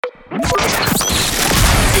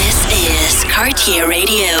This is Cartier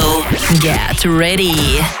Radio. Get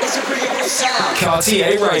ready.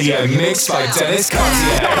 Cartier Radio mixed by Dennis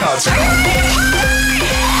Cartier.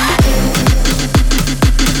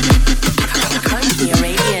 Cartier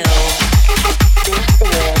Radio. This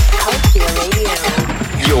is Cartier Radio.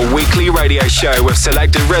 Your weekly radio show with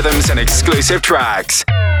selected rhythms and exclusive tracks.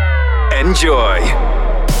 Enjoy.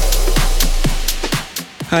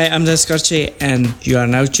 Hi, I'm Dennis Cartier and you are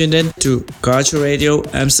now tuned in to Cartier Radio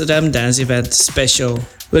Amsterdam Dance Event Special.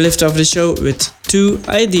 We lift off the show with 2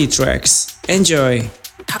 ADE tracks. Enjoy.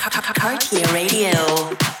 Cartier Radio.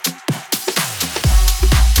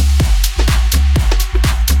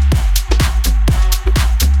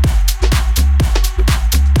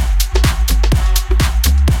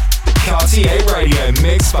 Cartier Radio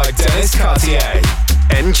mixed by Dennis Cartier.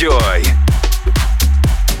 Enjoy.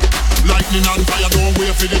 Lightning and fire, don't wait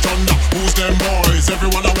for the thunder. Who's them boys?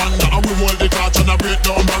 Everyone I wonder. And we hold the torch and I break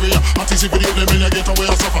down barrier. Artists if you leave them in, you get away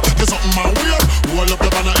and suffer. There's something man weird. Hold up your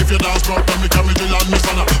banner if you dance broke. Then we carry the land, Miss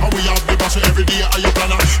Anna. And we have the boss every day at your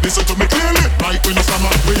planner. Listen to me clearly, like when the summer.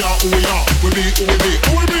 We are who we are. We be who we be.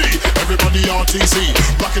 Who we be? Everybody RTC.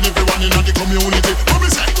 Rocking everyone in the community. What we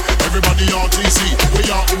say? Everybody RTC. We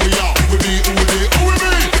are who we are. We be who we be. Who we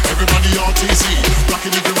be? Everybody RTC.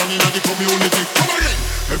 Rocking everyone in the community. Come again.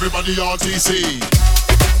 Everybody RTC.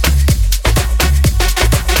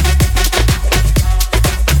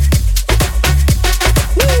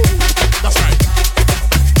 That's right.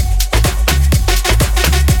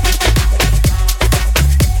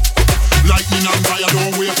 Lightning and fire,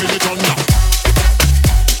 don't wait for the thunder.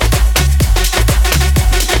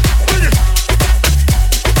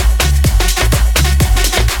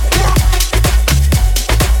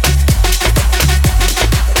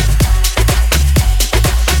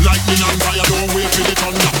 Lightning and fire, don't wait for the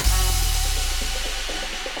thunder.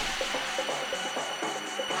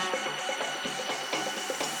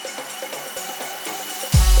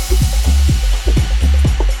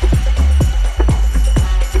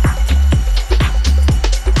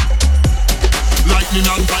 Lightning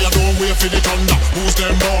and fire, don't wait for the thunder. Who's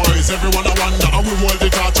them boys? Everyone I wonder. And we hold the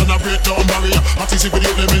torch and I break down barrier. Artists if you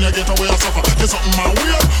leave them in, you get away and suffer. There's something man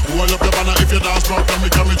weird. Hold up your banner if you dance broke. Then we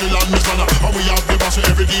carry the land, Miss Anna. And we have the boss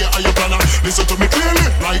every day at your planner. Listen to me clearly,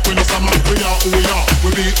 like when the summer. We are who we are. We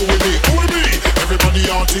be who we be. Who we be? Everybody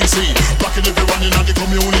RTC. Rocking everyone in the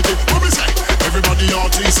community. What we say? Everybody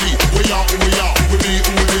RTC. We are who we are. We be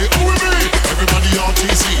who we be. Who we be? Everybody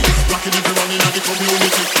RTC. Rocking everyone in the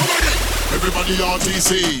community. Come again. Everybody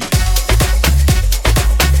RTC.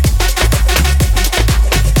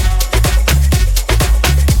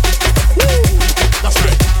 That's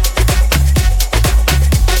right.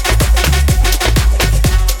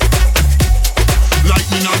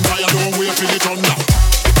 Lightning and fire, don't wait for the thunder.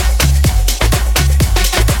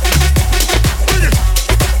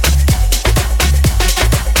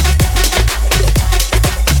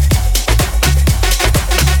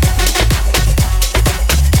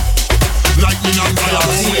 Lightning and fire,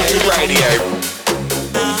 don't wait for the thunder. Radio.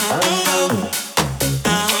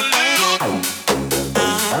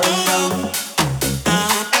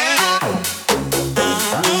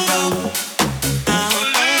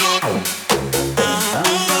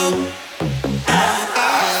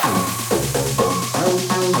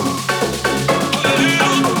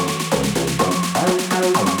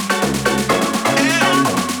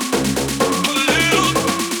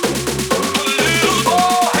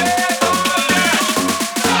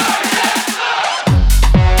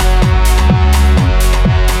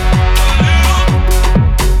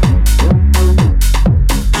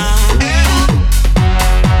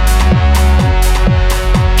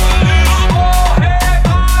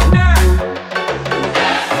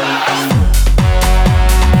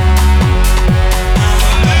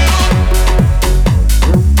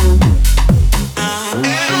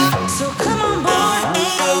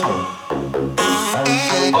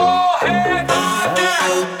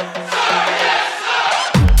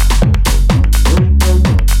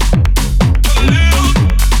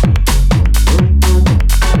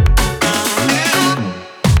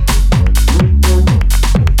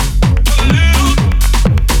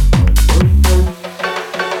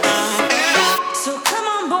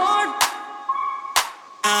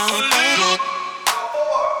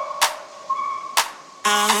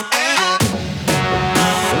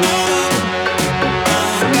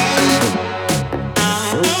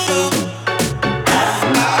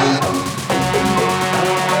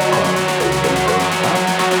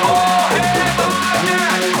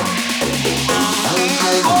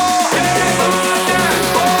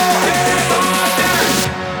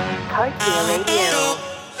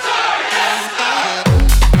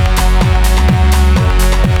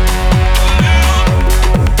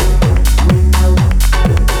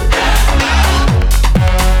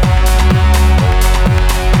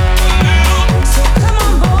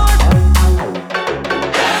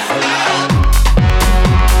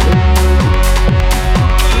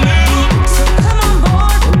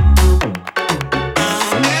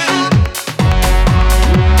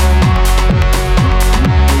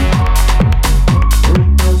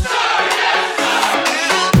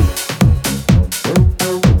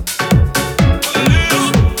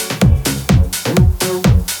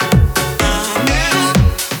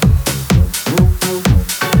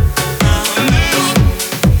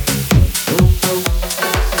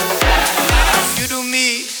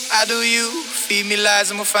 do you. Feed me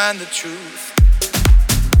lies and we'll find the truth.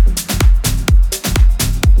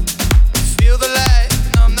 Feel the light,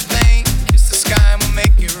 numb the pain. Kiss the sky and we'll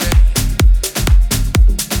make it rain.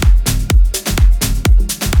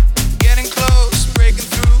 Getting close, breaking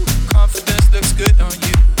through. Confidence looks good on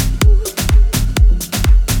you.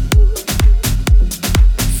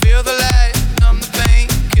 Feel the light, numb the pain.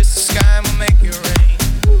 Kiss the sky and we'll make it rain.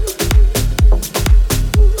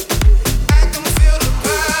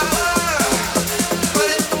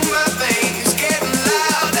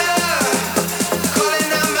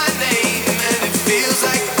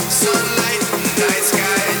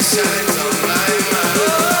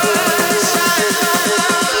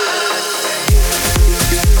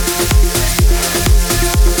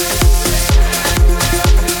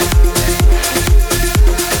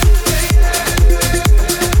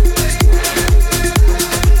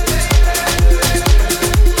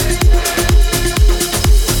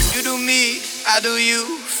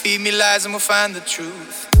 Feed me lies and we'll find the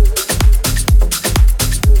truth.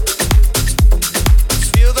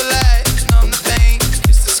 Feel the light, numb the pain.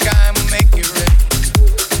 Kiss the sky and we'll make it rain.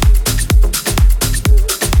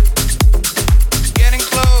 Getting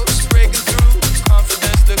close, breaking through.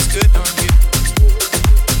 Confidence looks good on you.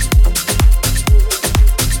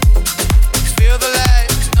 Feel the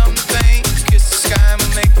light, numb the pain. Kiss the sky and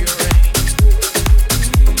we'll make it rain.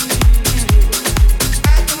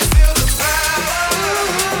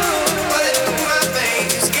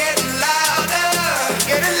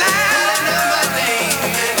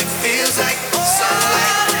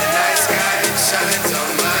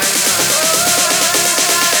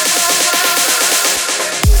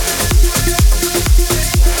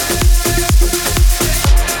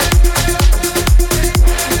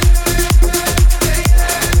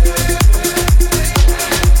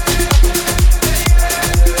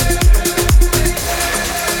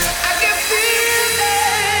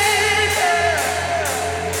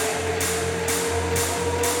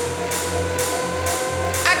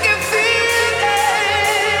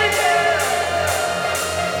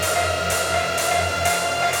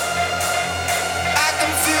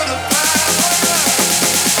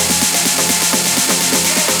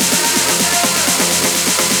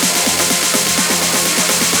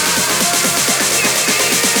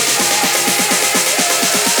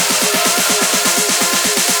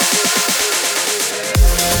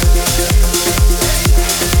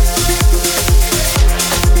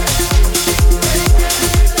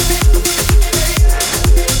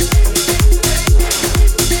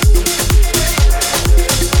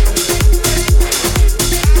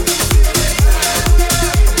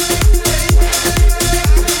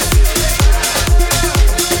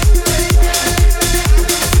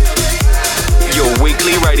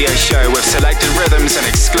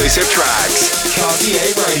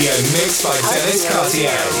 Cartier Radio, mixed by Dennis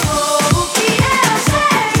Cartier.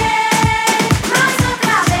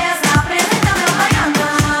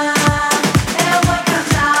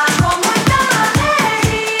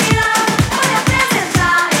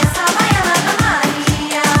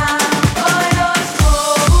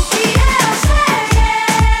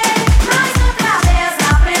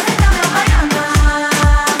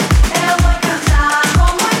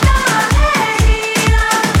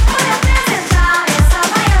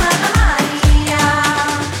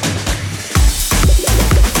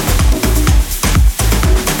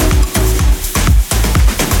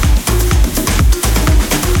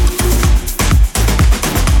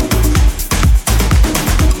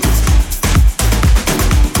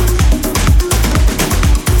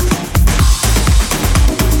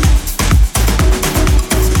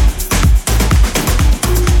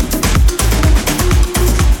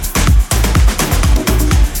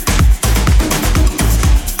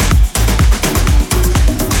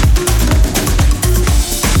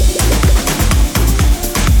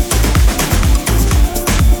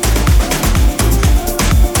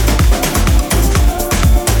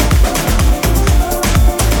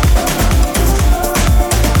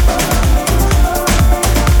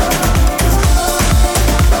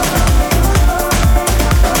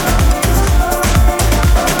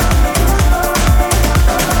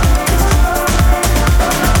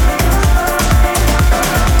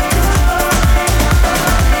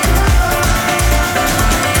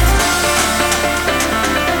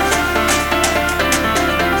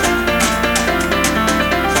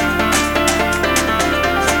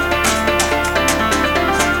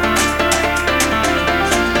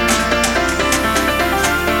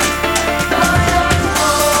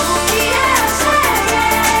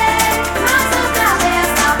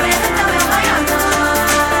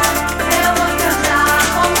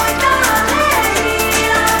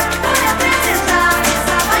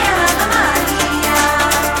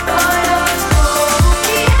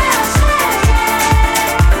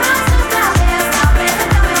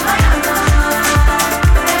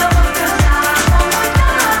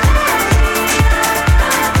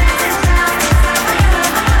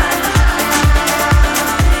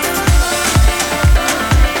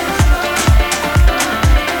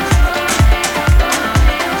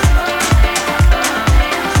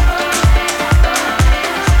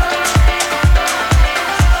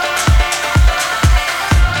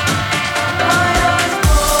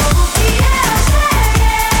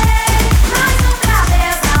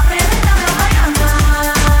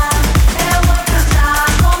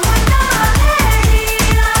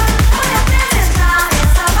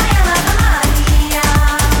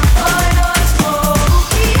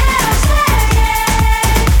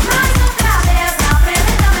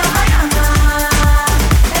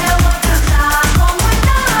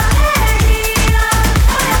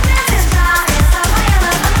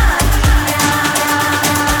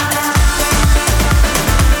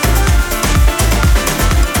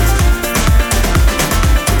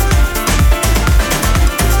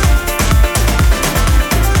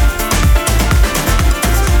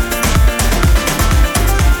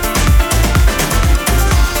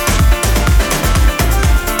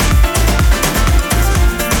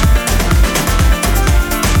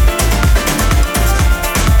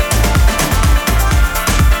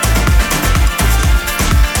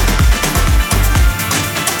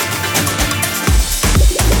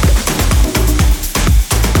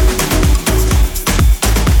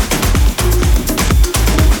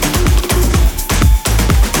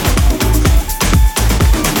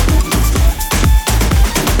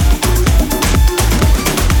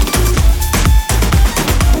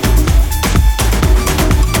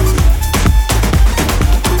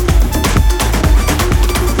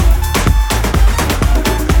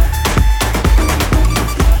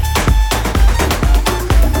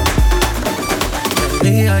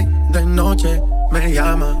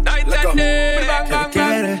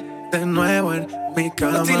 de nuevo en mi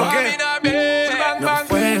cama. No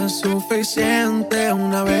fue suficiente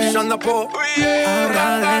una vez. Ahora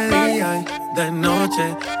de día y de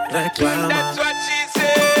noche reclama.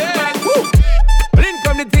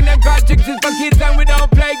 From the thing that got chicks is for kids and we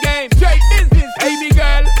don't play games. Straight business, baby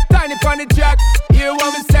girl, tiny on the track. Hear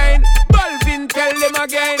what I'm saying? Balvin, tell them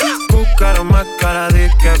again. Buscaron más cara de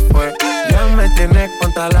que fue. Ya me tienes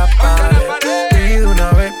contra la pared. Pide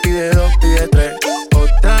una vez, pide dos, pide tres.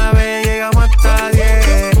 Otra vez llegamos hasta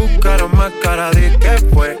 10. Buscaron más cara de que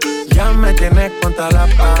fue. Ya me tienes contra la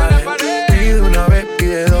pared. Pide una vez,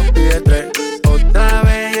 pide dos, pide tres. Otra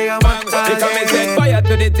vez llegamos hasta 10. Fire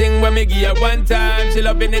to the thing when me give her one time. She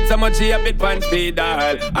loving it so much she have it pan speed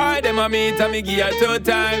all. All them a meet and me give her 2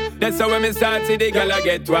 times. That's how when me start see the girl I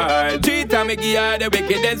get wild. 3 times me give her the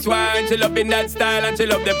wickedest one. She loving that style and she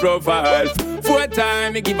love the profile. 4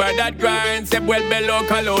 times me give her that grind. Say well below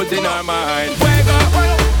colors in her mind. Fuego,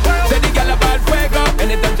 say the girl about fuego.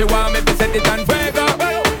 Anytime she want me to set it on fuego.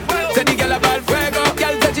 Say the girl about fuego.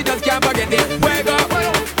 Girl said she just can't forget it. Fuego,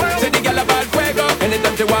 say the girl about fuego.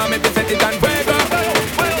 Anytime she want me to set it on fuego.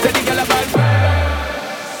 Say the girl about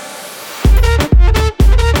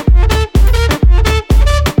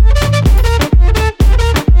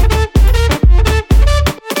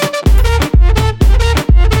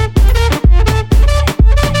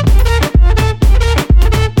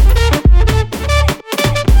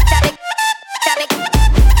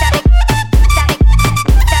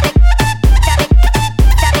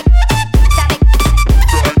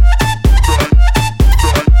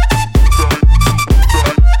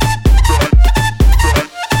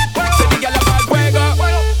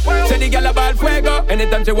fuego.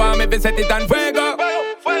 Anytime she want me to set it on fuego.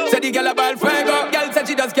 Say the girl about fuego. Girl said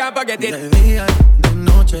she just can't forget it. De día y de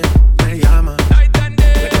noche me llama.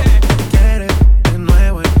 Quiere de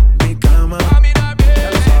nuevo en mi cama. Ya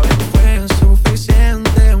lo sabes, fue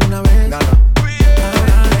suficiente una vez.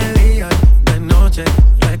 Ahora de día y de noche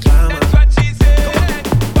reclama.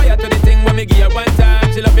 Fire to the thing when me give her 1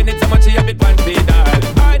 time. She loving it so much she have it pan speed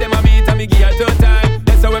all. All them a meet and me give her 2 times.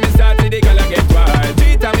 That's how when me start see the girl I get wild.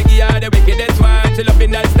 3 times me give her the wickedest one. She love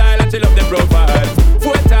in that style and she love the profile.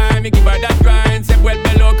 4 times me give her that grind. Say well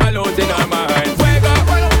below colors in her mind. Fuego,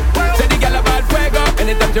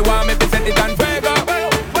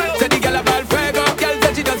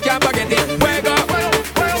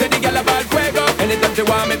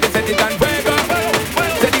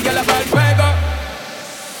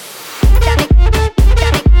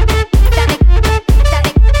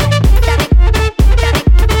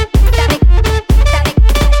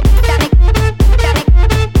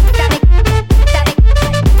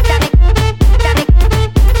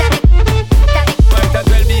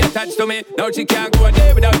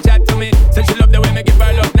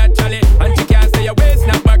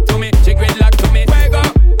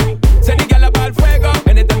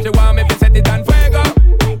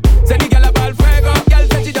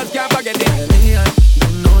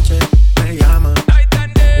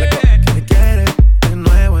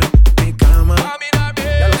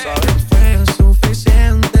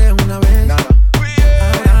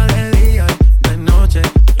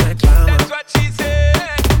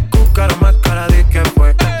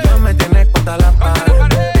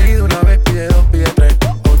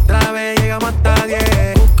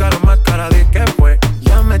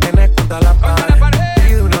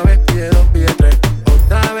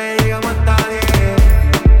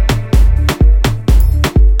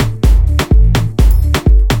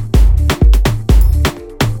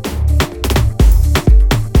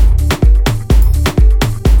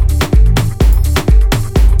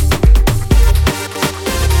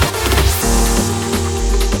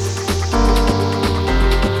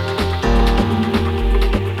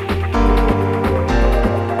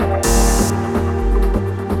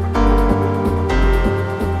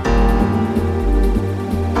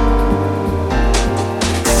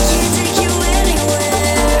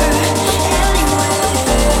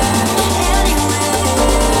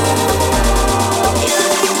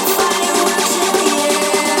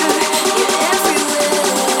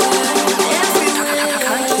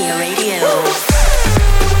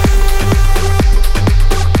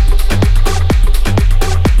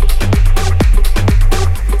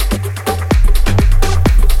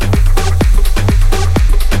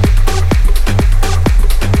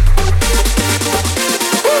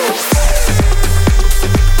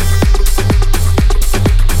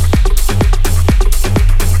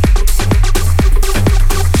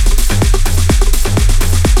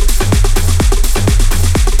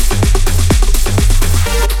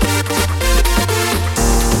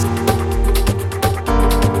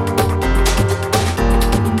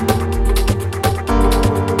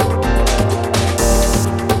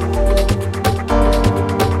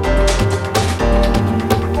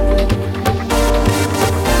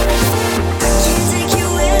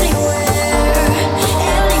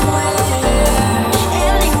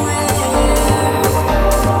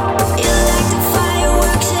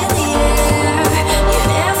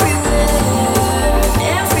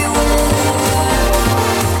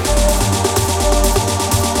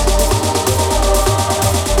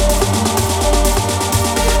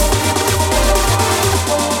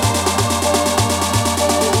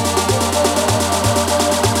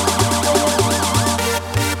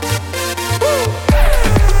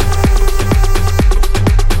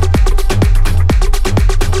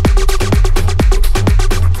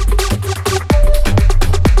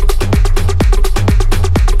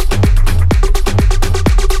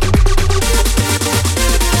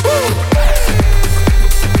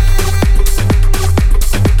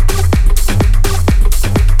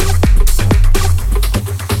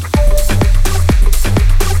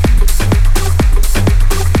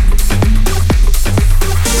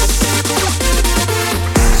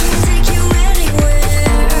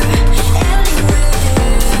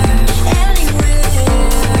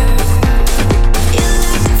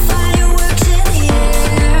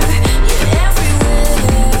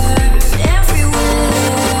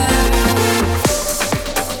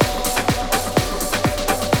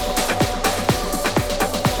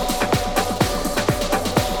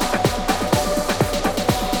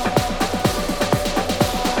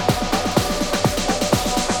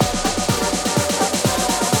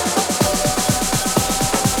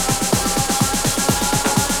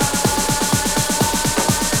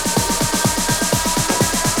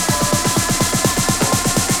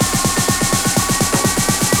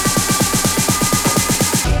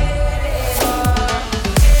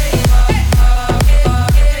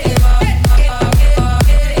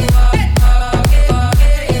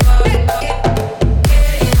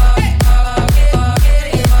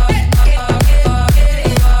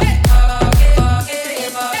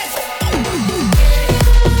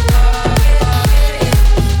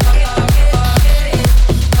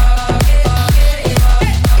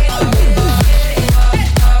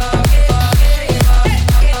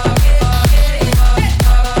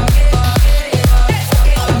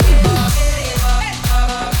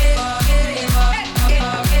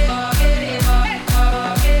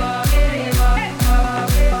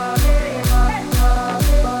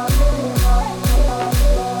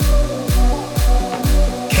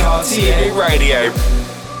 Radio.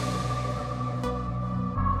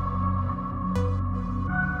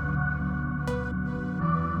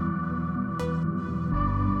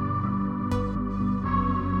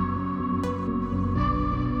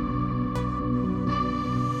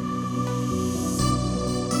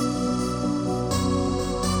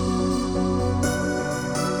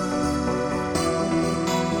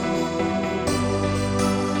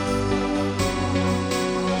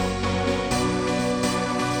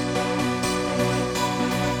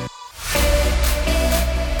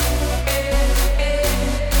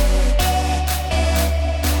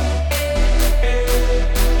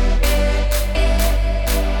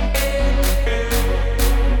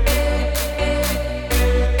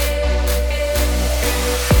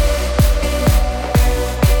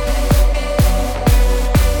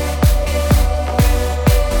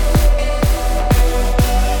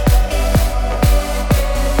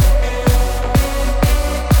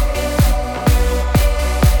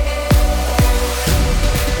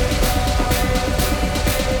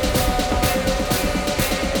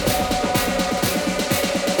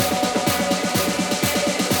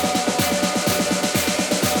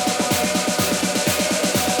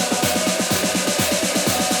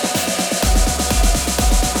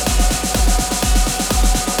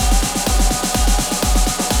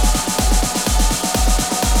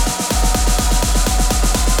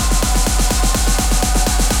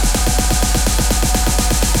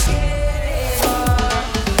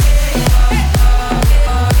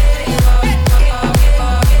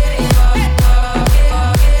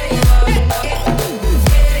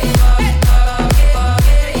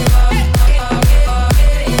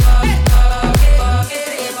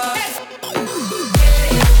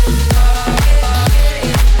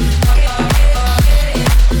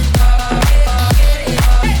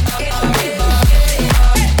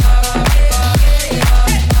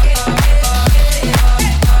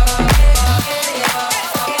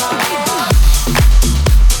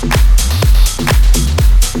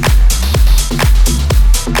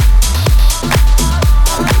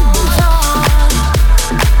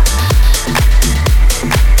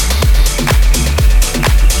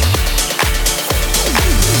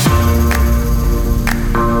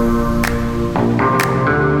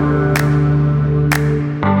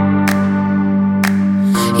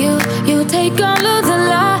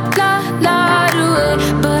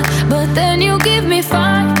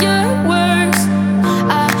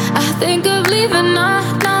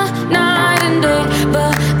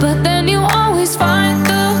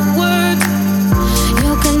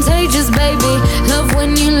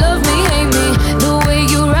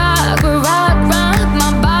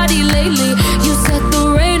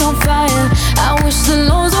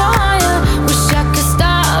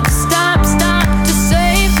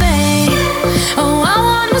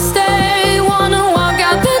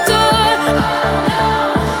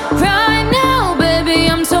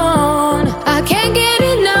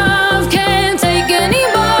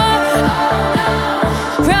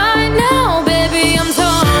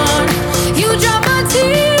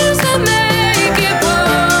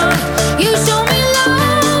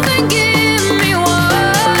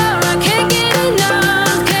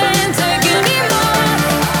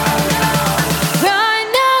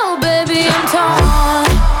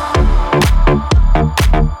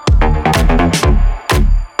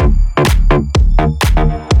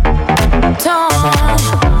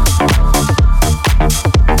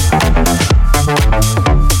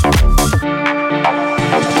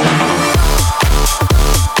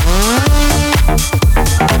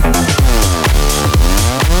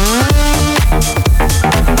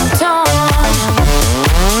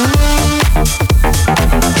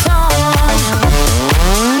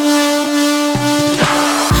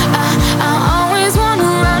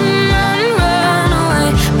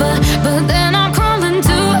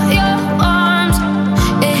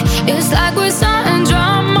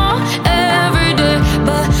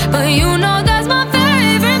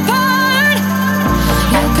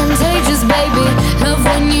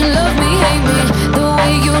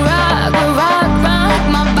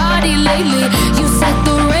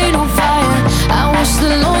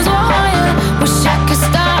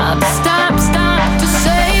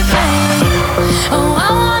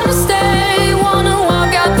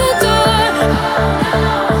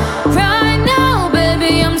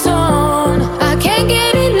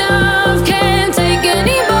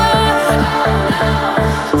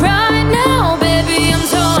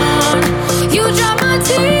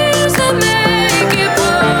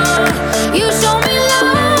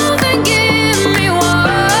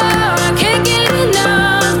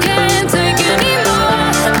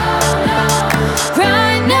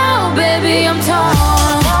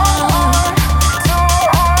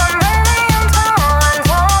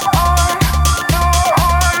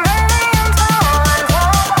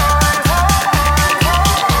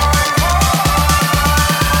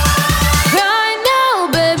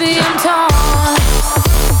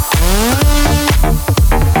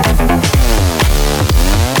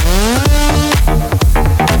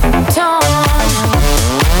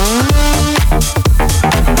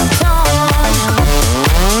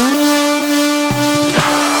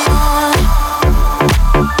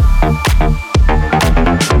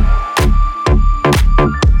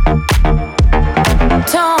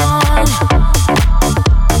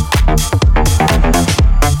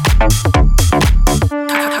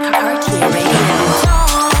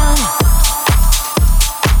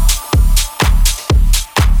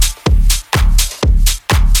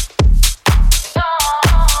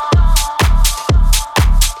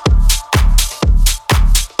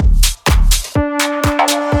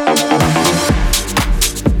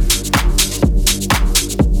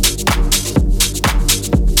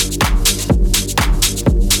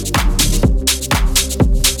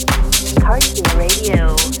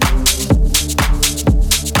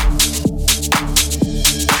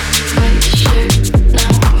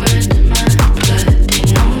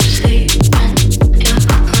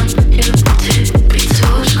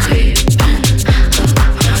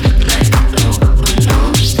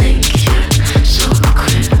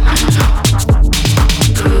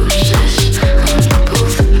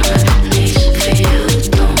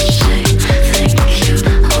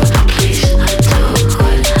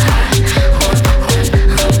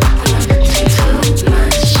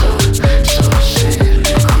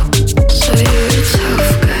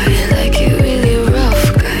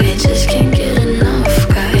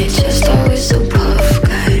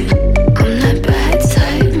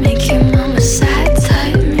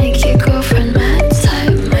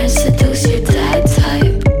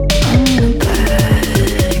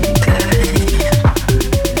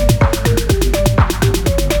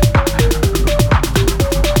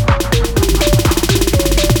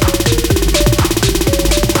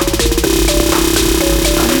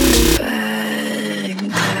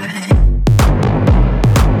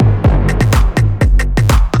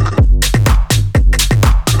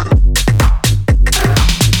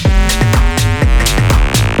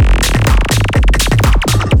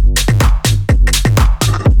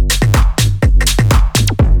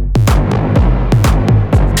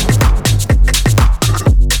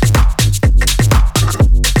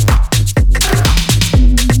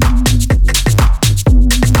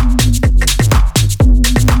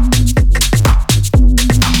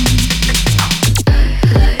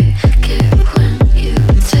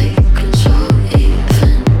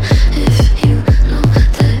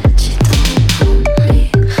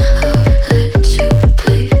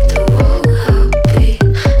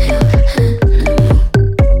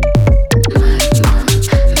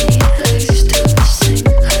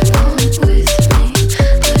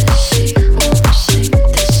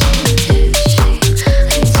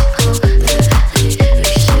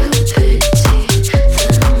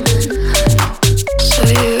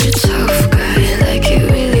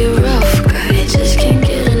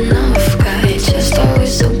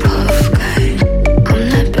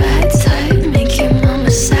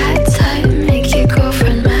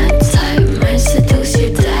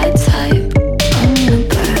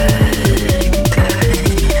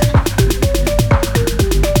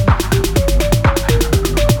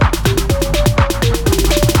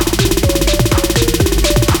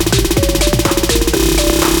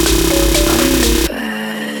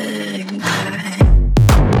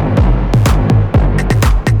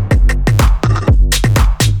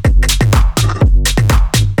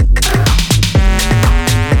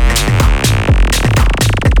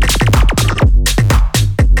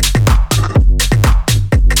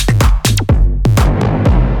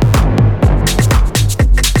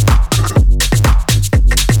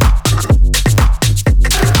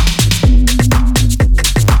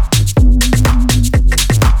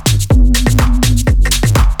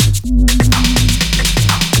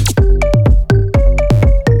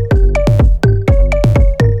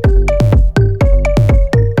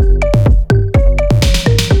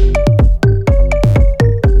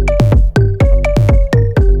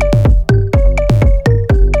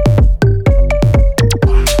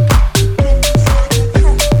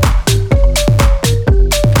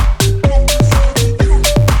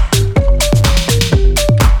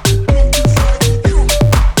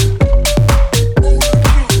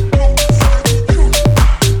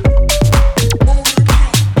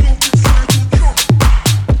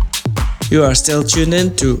 You are still tuned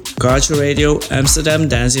in to Cartier Radio Amsterdam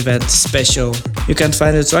Dance Event Special. You can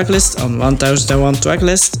find the tracklist on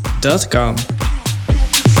 1001tracklist.com.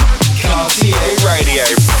 Cartier Radio.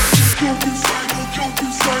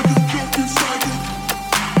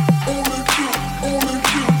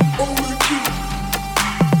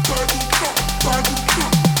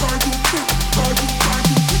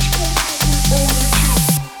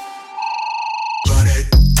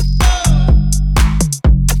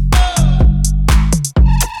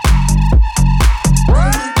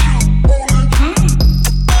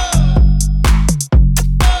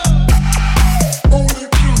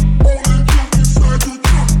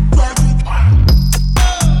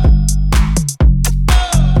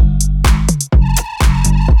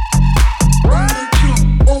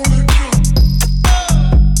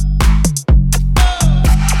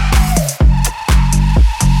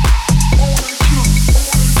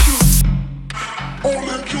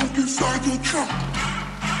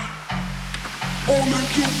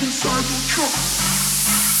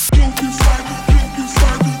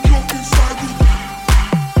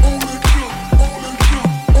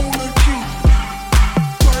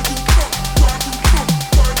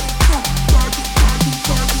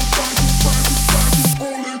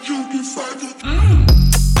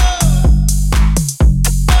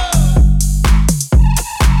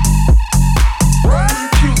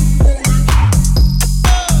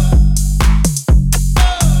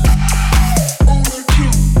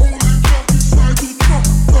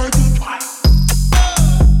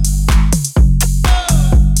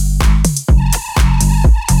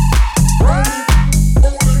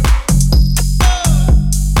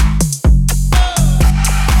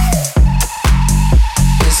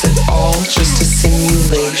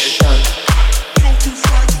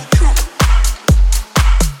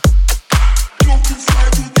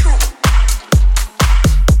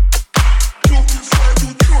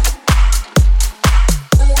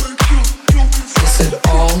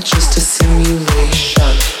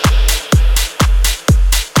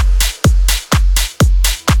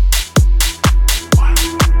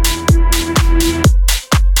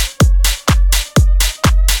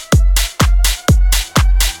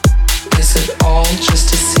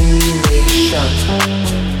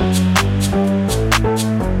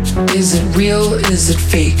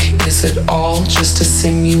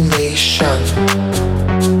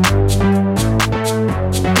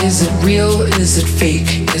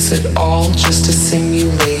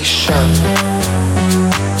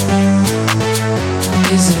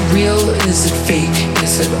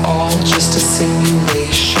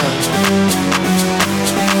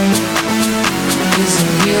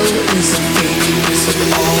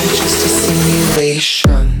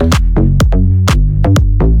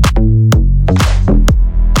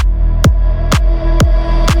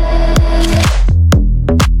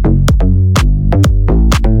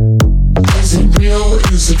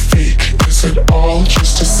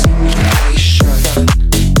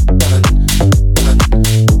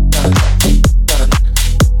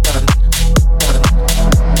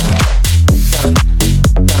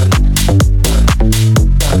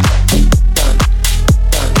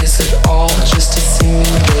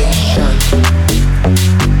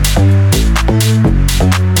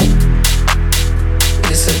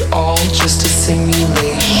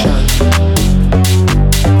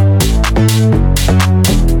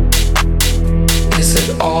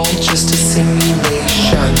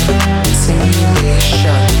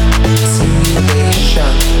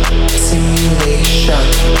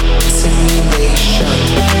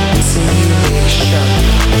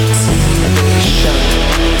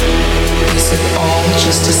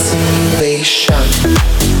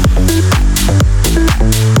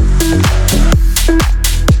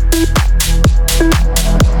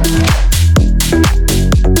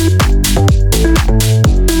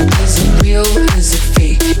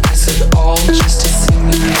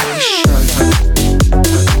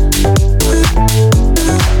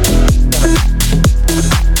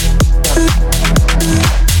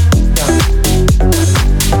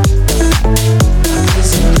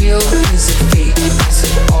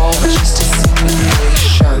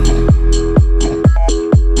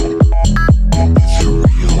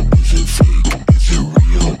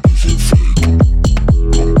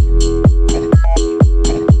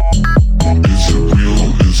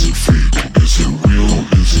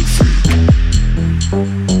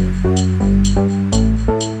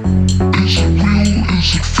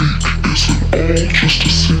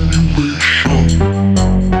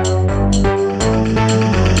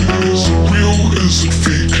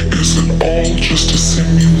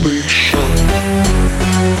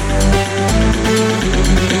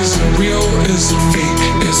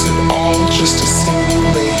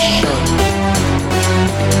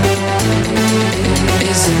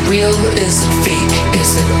 real? Is it fake?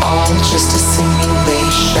 Is it all just a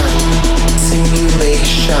simulation?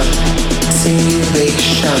 Simulation,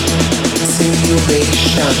 simulation,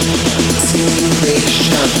 simulation,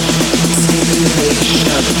 simulation,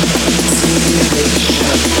 simulation,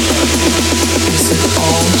 simulation. Is it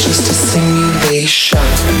all just a simulation?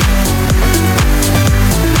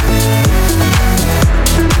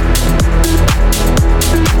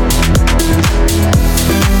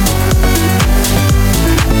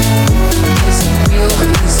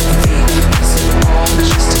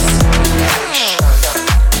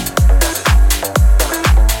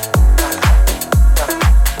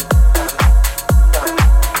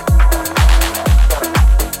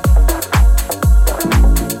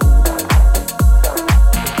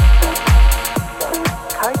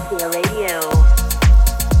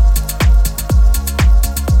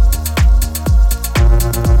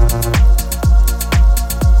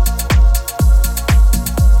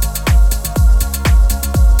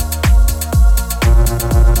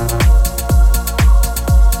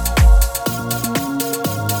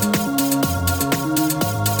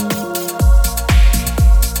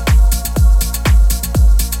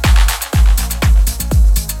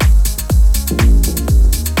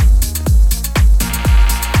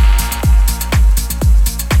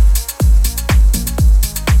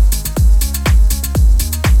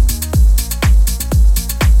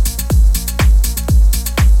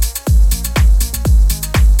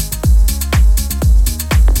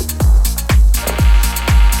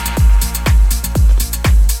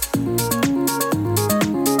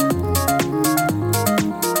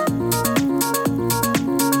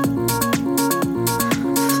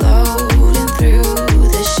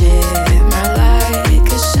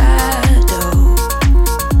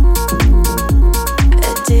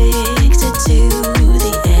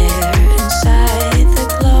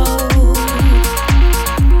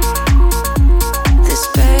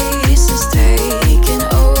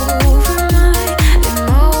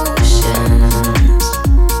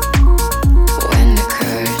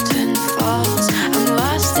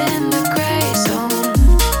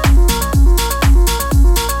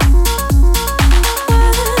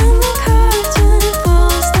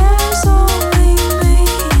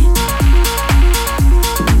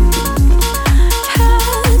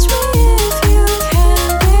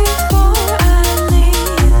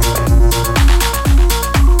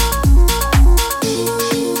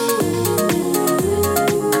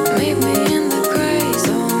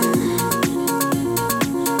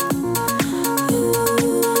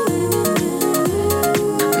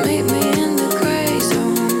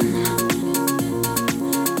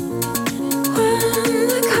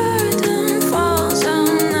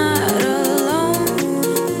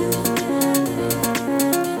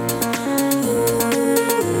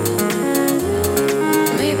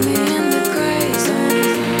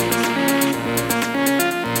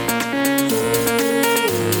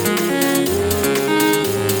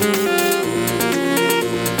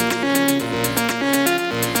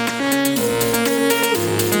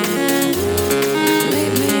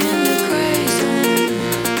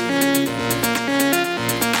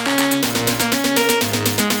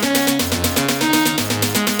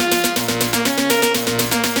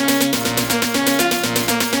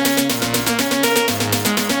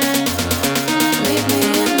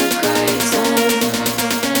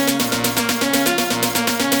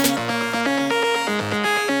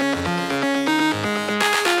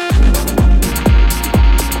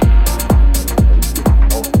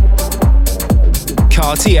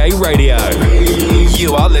 Cartier Radio.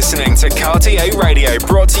 You are listening to Cartier Radio,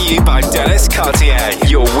 brought to you by Dennis Cartier,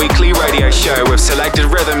 your weekly radio show with selected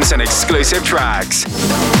rhythms and exclusive tracks.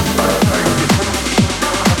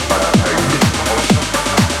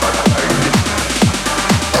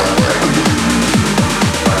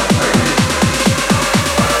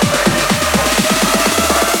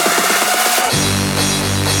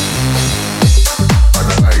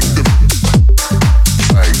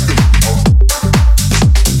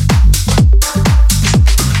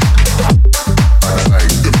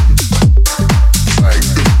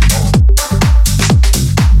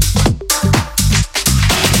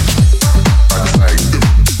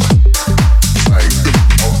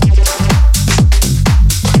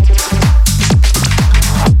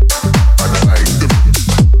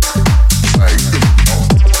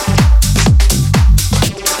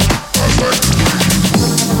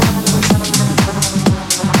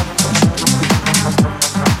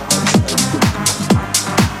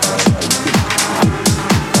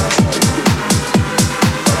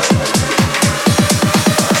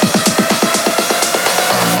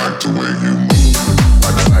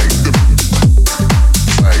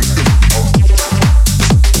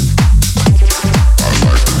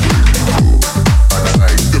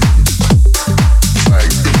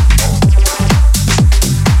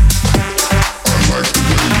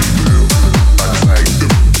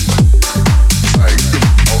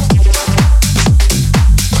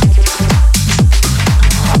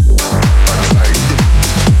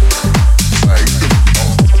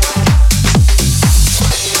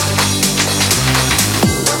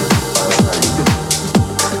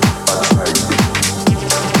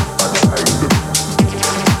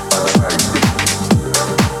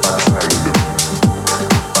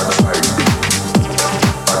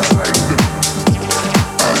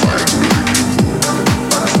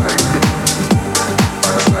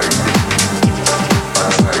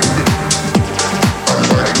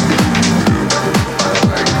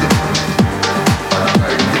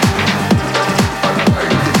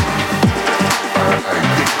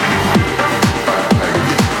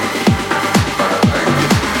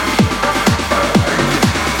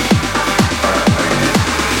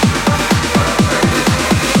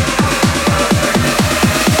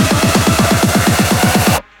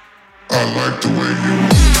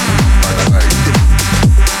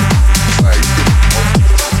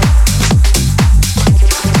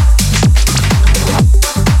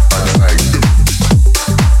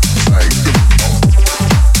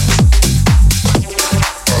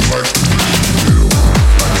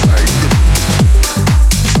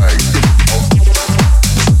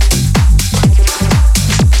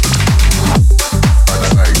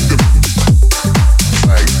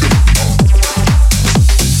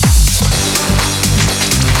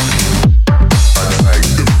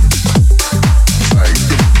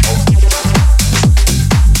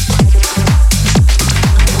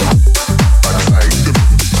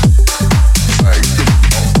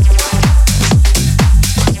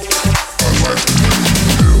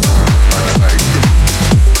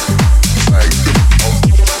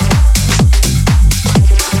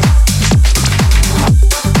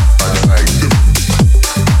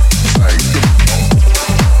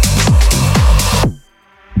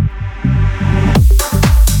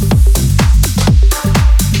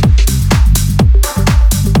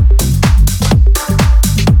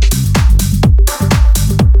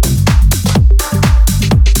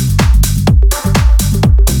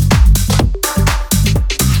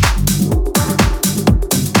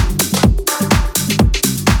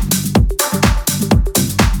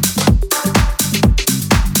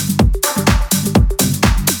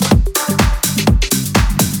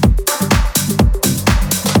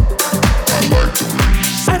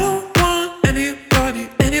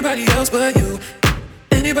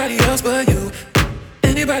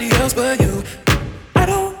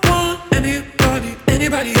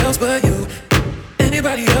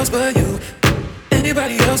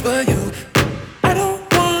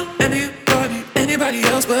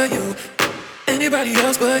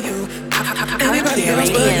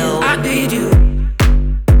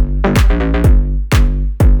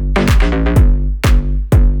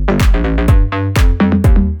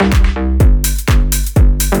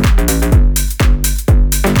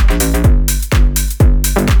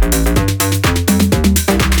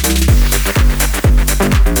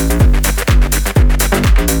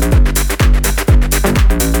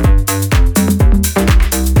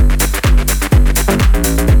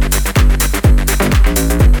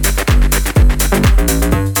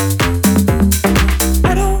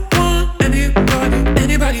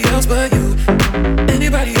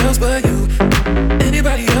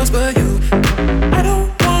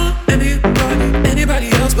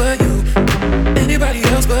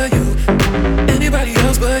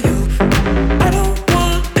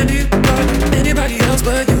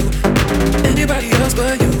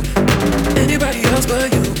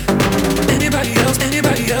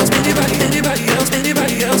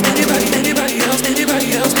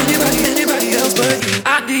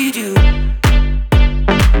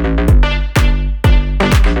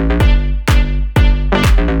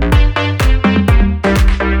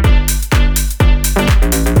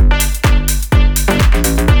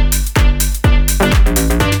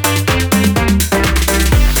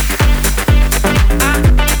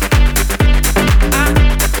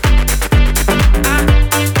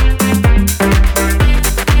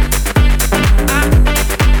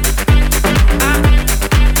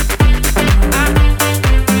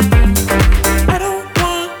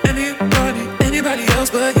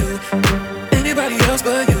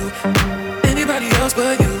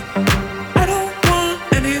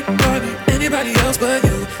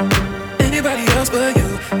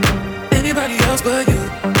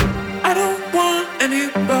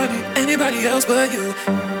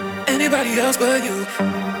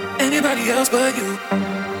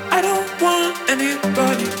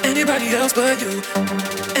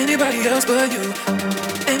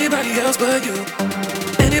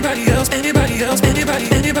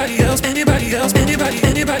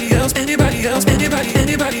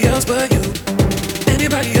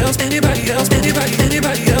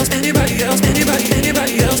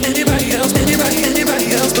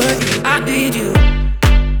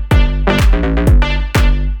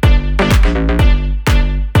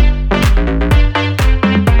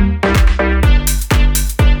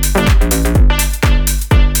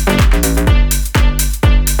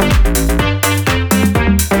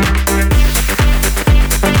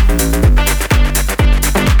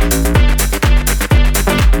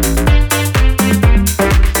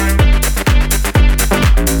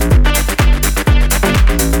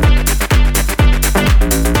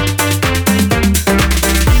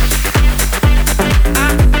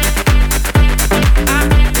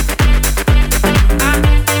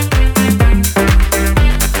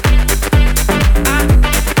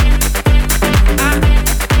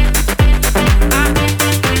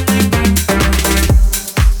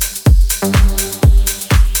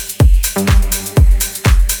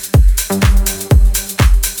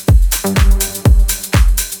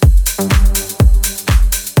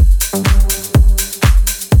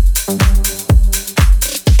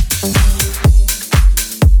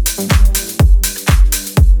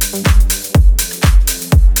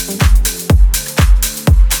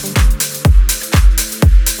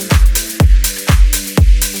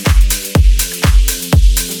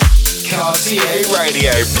 CARTIERADIO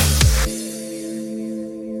Radio.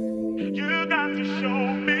 You got to show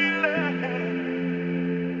me love.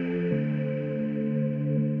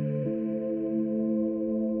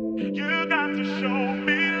 You got to show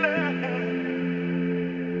me love.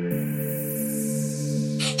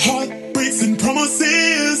 Heartbreaks and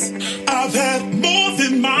promises, I've had more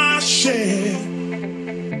than my share.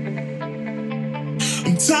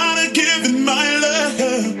 I'm tired of giving my love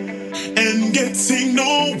and getting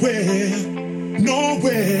nowhere,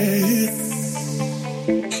 nowhere.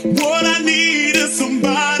 What I need is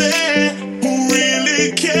somebody who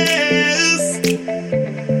really cares.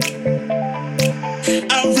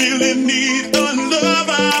 I really need a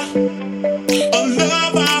lover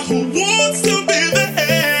who wants to be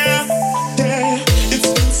there. Yeah, it's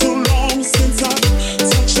been so long since I've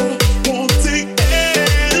touched a wanting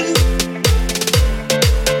end.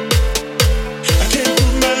 I can't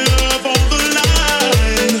put my love on the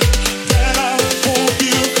line. That I hope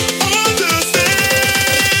you understand.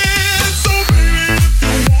 So baby, if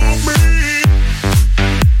you want me,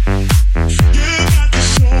 you got to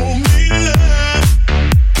show me love.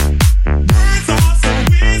 Words are so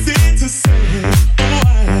easy to say.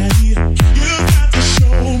 Oh, you got to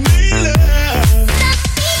show me love.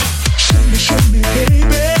 Show me,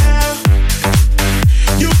 baby.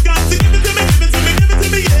 You got to give it to me, give it to me, give it to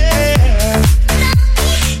me, yeah.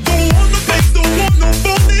 Don't want no fake, don't want no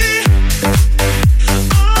phony.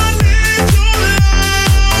 I need your love.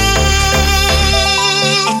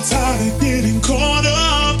 I'm tired of getting caught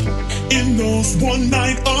up in those one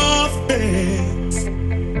night affairs.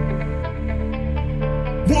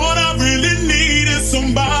 What I really need is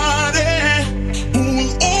somebody who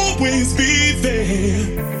will always be there.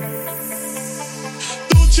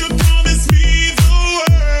 Don't you promise me the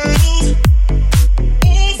world,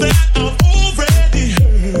 all that I've already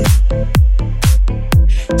heard.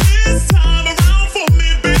 This time around for me,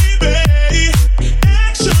 baby,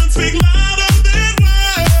 actions speak louder than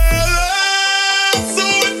words. So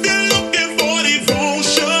if you're looking for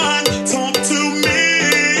devotion, talk to me.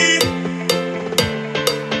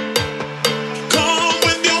 Come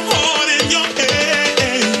with your heart in your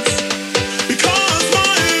hands, because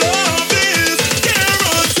my love is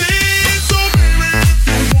guaranteed. So baby, if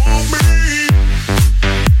you want me,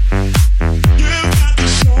 you got to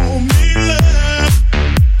show me love.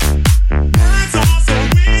 Words are so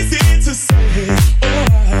easy to say.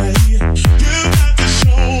 Oh, you got to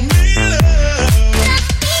show me love.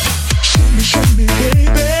 Show me,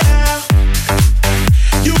 baby.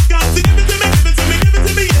 You got to give it to me, give it to me, give it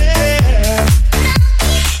to me, yeah.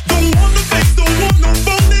 Don't want no fake, don't want no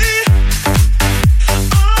phony.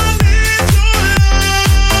 I need your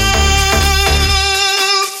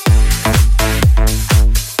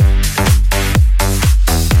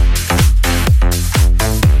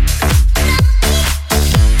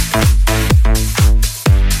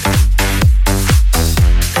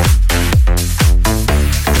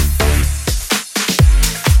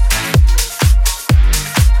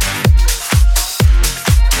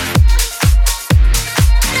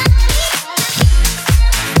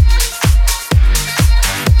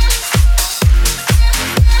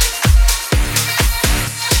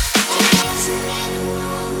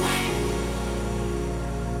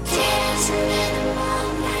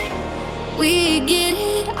We get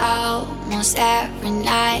it almost every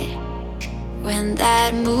night. When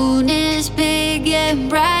that moon is big and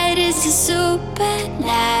bright, it's a supernatural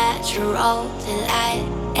delight.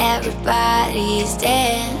 Everybody's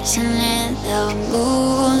dancing in the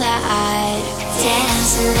moonlight.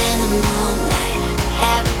 Dancing in the moonlight.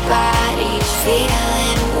 Everybody's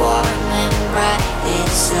feeling warm and bright.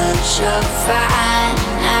 It's such a fine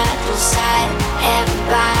natural sight.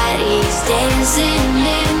 Everybody's dancing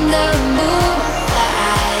in the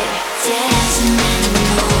moonlight. Dancing in the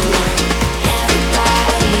moonlight.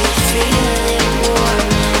 Everybody's feeling warm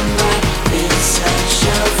and bright. It's such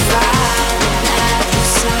a fine natural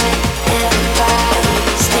sight.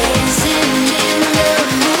 Everybody's dancing in the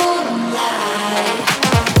moonlight.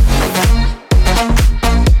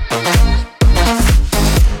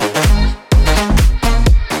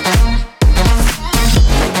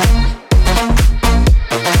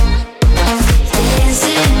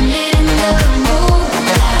 Dancing in the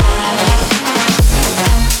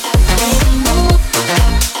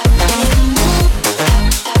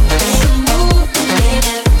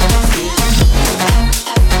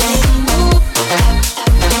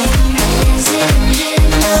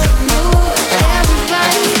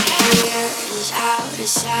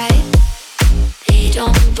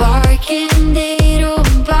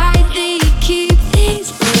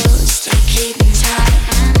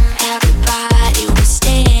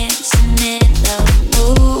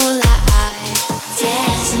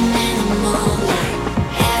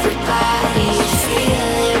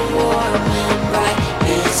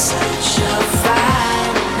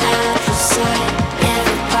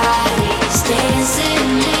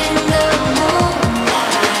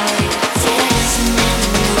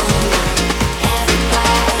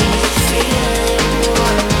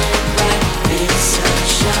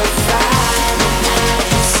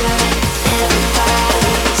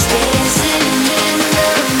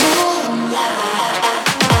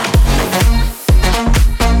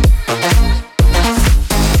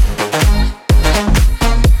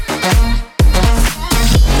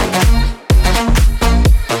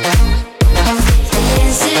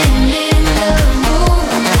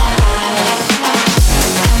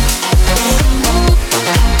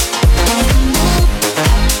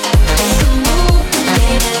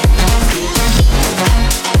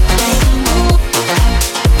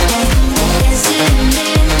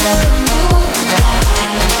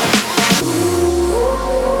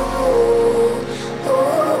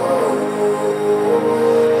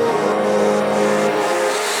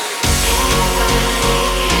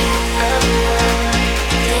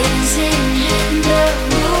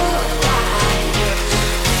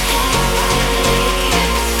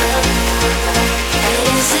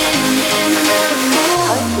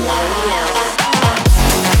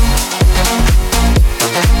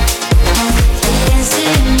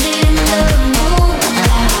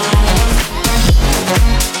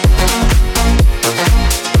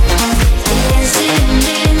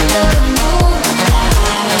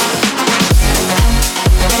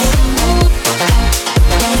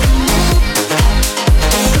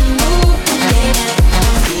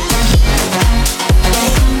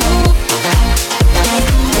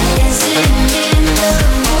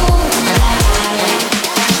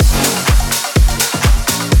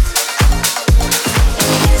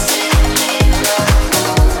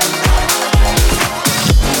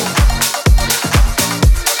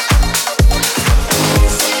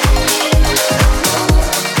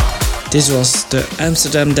This was the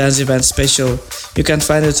Amsterdam Dance Event special. You can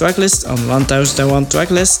find the tracklist on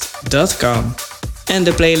 1001tracklist.com and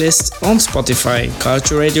the playlist on Spotify,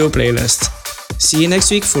 Culture Radio playlist. See you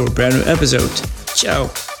next week for a brand new episode.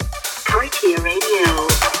 Ciao!